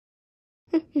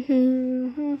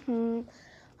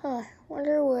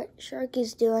Wonder what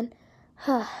Sharky's doing.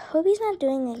 Hope he's not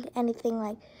doing anything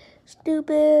like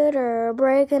stupid or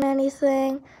breaking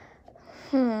anything.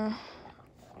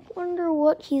 Wonder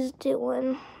what he's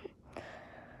doing.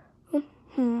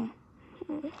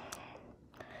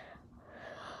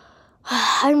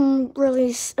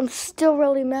 I'm still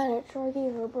really mad at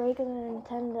Sharky for breaking the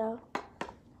Nintendo.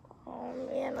 Oh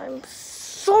man, I'm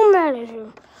so mad at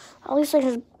him. At least I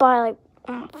just buy like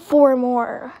 4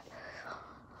 more.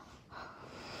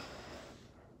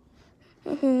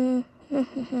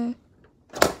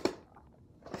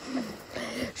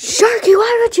 Sharky,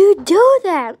 why would you do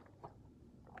that?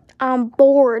 I'm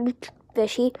bored,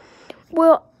 Fishy.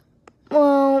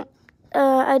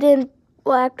 I didn't.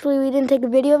 Well, actually, we didn't take a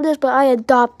video of this, but I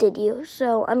adopted you,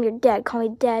 so I'm your dad. Call me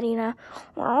Daddy now.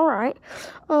 All right.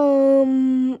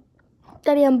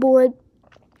 Daddy, I'm bored.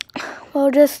 Well,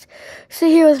 just sit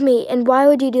here with me. And why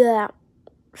would you do that?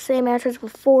 Same answer as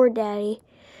before, Daddy.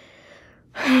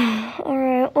 All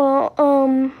right. Well,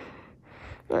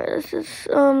 let's just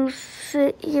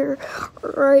sit here.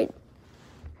 All right.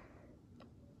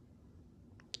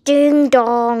 Ding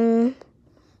dong.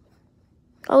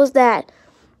 What was that?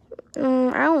 I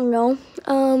don't know.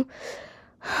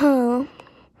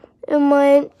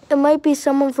 It might be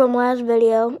someone from last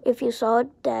video if you saw it,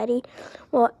 Daddy.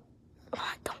 Well,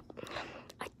 I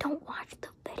don't watch the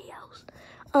videos.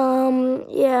 I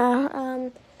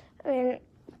mean,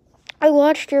 I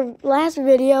watched your last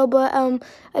video, but I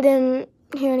didn't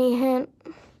hear any hint.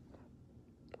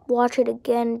 Watch it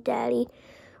again, Daddy.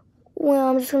 Well,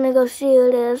 I'm just gonna go see who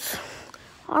it is.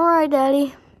 All right,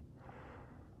 Daddy.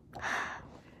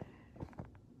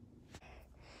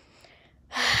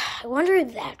 I wonder who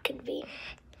that could be.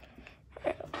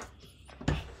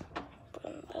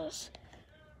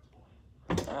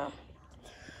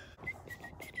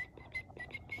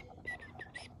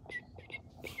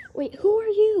 Wait, who are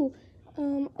you?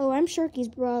 Oh, I'm Sharky's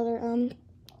brother.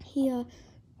 He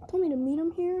told me to meet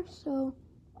him here, so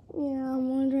yeah,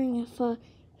 I'm wondering if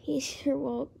he's here.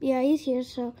 Well, yeah, he's here,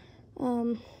 so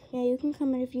yeah, you can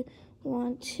come in if you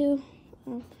want to.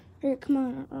 Here, come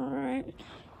on. All right.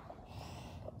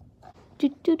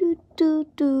 Just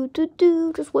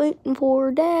waiting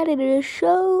for Daddy to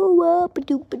show up.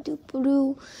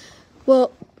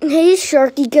 Well, hey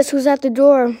Sharky, guess who's at the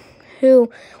door? Who?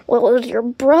 Well, it was your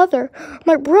brother.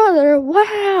 My brother?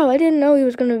 Wow, I didn't know he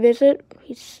was gonna visit.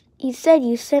 He said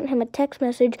you sent him a text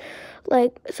message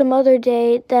like some other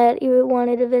day that you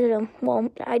wanted to visit him.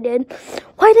 Well, I did.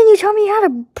 Why didn't you tell me you had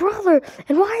a brother?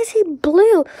 And why is he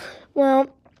blue? Well,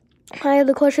 I have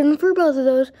the question for both of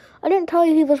those. I didn't tell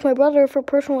you he was my brother for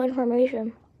personal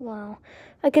information. Wow.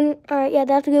 Alright, yeah,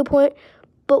 that's a good point.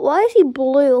 But why is he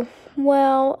blue?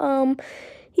 Well,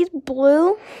 he's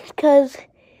blue because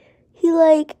he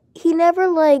never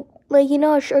you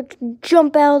know how sharks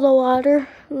jump out of the water?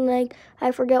 Like,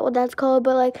 I forget what that's called,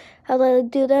 but like how they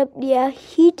do that. Yeah,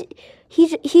 he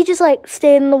just like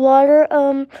stayed in the water.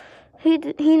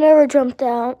 He never jumped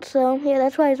out. So yeah,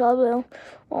 that's why he's all blue.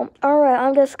 Well, all right,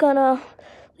 I'm just gonna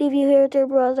leave you here with your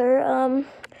brother.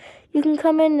 You can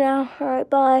come in now. All right,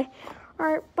 bye. All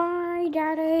right, bye,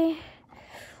 Daddy.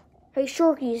 Hey,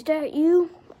 Sharky, is that you?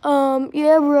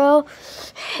 Yeah, bro.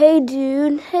 Hey,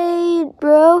 dude. Hey,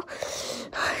 bro.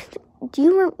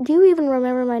 Do you even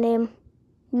remember my name?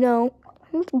 No.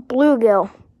 It's Bluegill.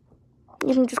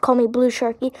 You can just call me Blue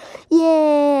Sharky.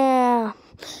 Yeah.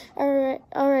 All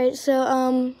right.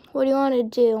 So, what do you want to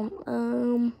do?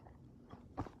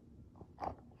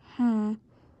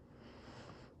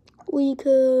 We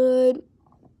could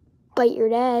bite your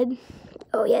dad.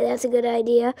 Oh yeah, that's a good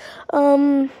idea.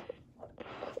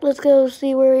 Let's go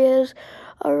see where he is.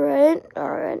 All right,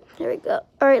 here we go.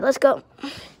 All right, let's go.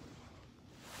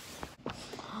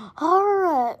 All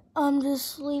right, I'm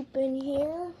just sleeping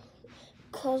here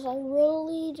because I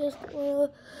really just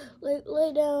want to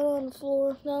lay down on the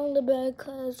floor, not on the bed,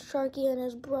 because Sharky and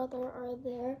his brother are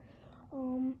there.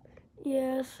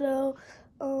 Yeah, so,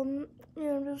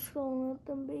 yeah, I'm just gonna let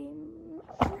them be.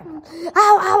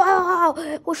 Ow!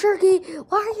 Well, Sharky,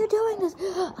 why are you doing this?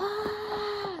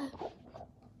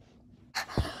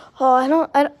 Oh, I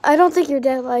don't think your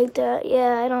dad liked that.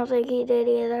 Yeah, I don't think he did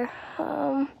either.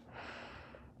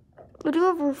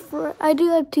 I do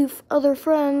have 2 other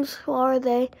friends. Who are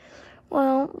they?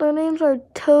 Well, their names are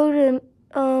Toad and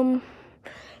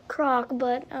Croc,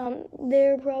 but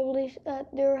they're probably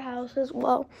at their house as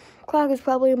well. Croc is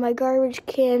probably in my garbage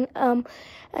can.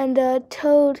 And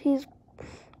Toad, he's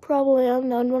probably on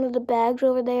one of the bags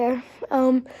over there.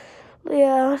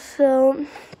 Yeah. So,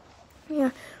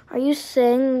 yeah. Are you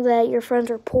saying that your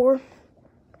friends are poor?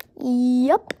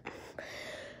 Yup.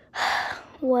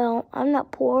 Well, I'm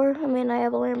not poor. I mean, I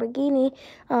have a Lamborghini.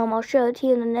 I'll show it to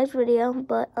you in the next video.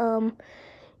 But,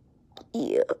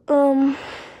 yeah,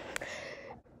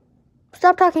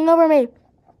 stop talking over me.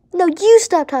 No, you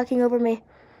stop talking over me.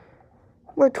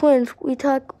 We're twins. We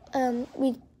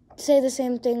say the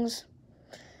same things.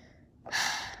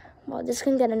 Well, this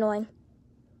can get annoying.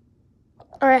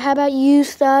 All right, how about you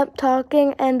stop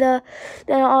talking, and then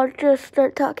I'll just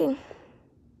start talking.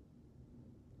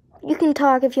 You can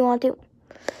talk if you want to.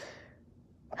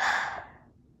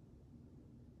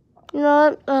 You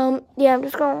know what? Yeah, I'm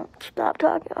just gonna stop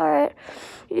talking. All right.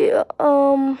 Yeah.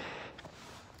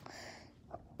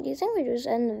 Do you think we just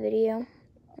end the video?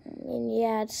 I mean,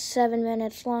 yeah, it's 7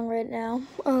 minutes long right now.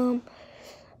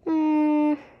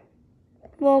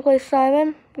 Wanna play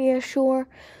Simon? Yeah, sure.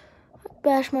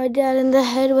 Bashed my dad in the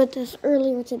head with this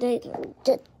earlier today.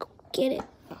 Go get it.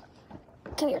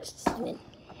 Come here, Simon.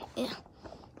 Yeah.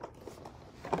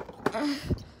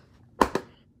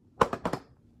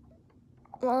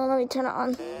 Well, let me turn it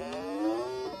on.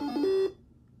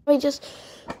 Let me just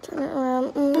turn it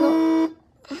around. No.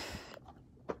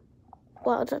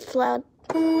 Wow, that's loud.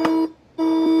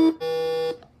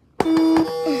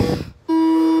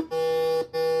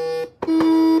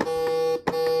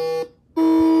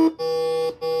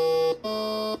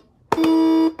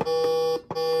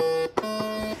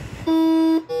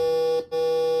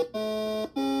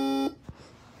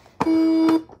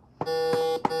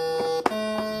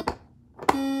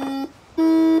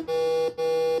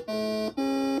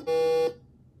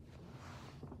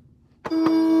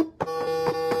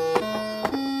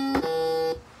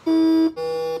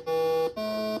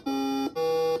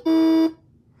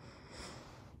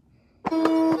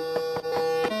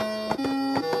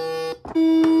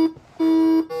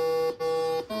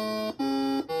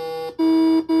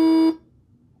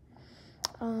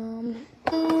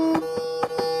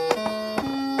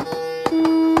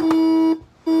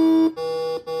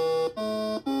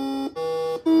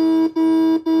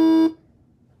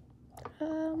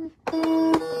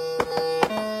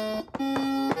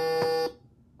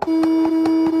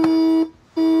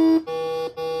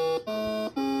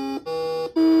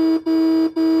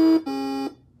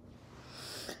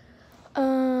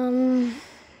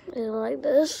 Is it like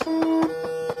this?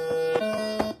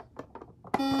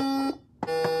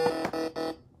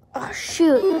 Oh,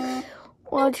 shoot.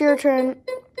 Well, it's your turn.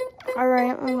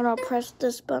 Alright, I'm gonna press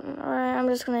this button. Alright, I'm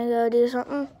just gonna go do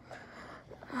something.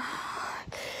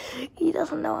 He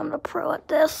doesn't know I'm the pro at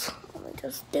this. Let me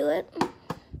just do it.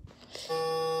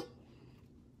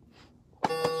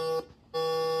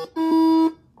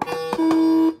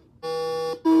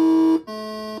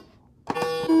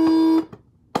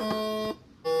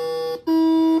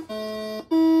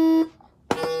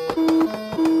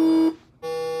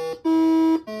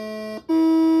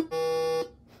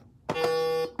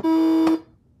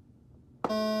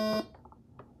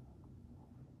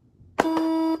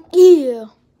 Yeah.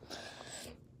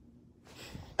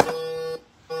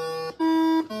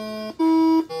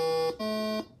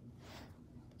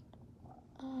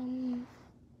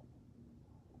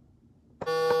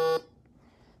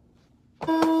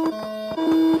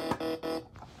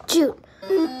 Shoot.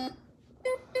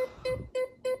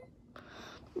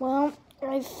 Well,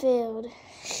 I failed.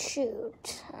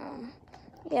 Shoot.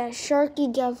 Yeah, Sharkey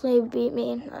definitely beat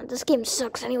me. This game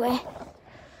sucks anyway.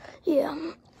 Yeah.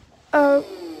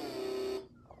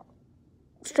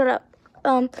 Shut up.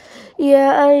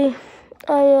 Yeah,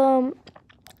 I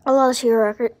lost your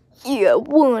record. Yeah,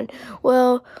 won.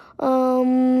 Well,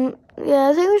 yeah,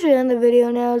 I think we should end the video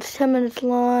now. It's 10 minutes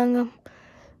long.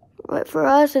 But for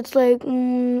us, it's like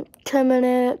 10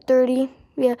 minute 30.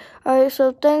 Yeah. Alright,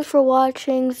 so thanks for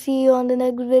watching. See you on the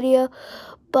next video.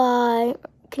 Bye.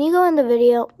 Can you go in the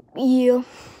video? Yeah.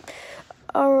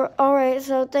 Alright,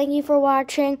 so thank you for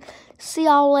watching. See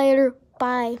y'all later.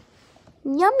 Bye.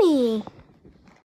 Yummy.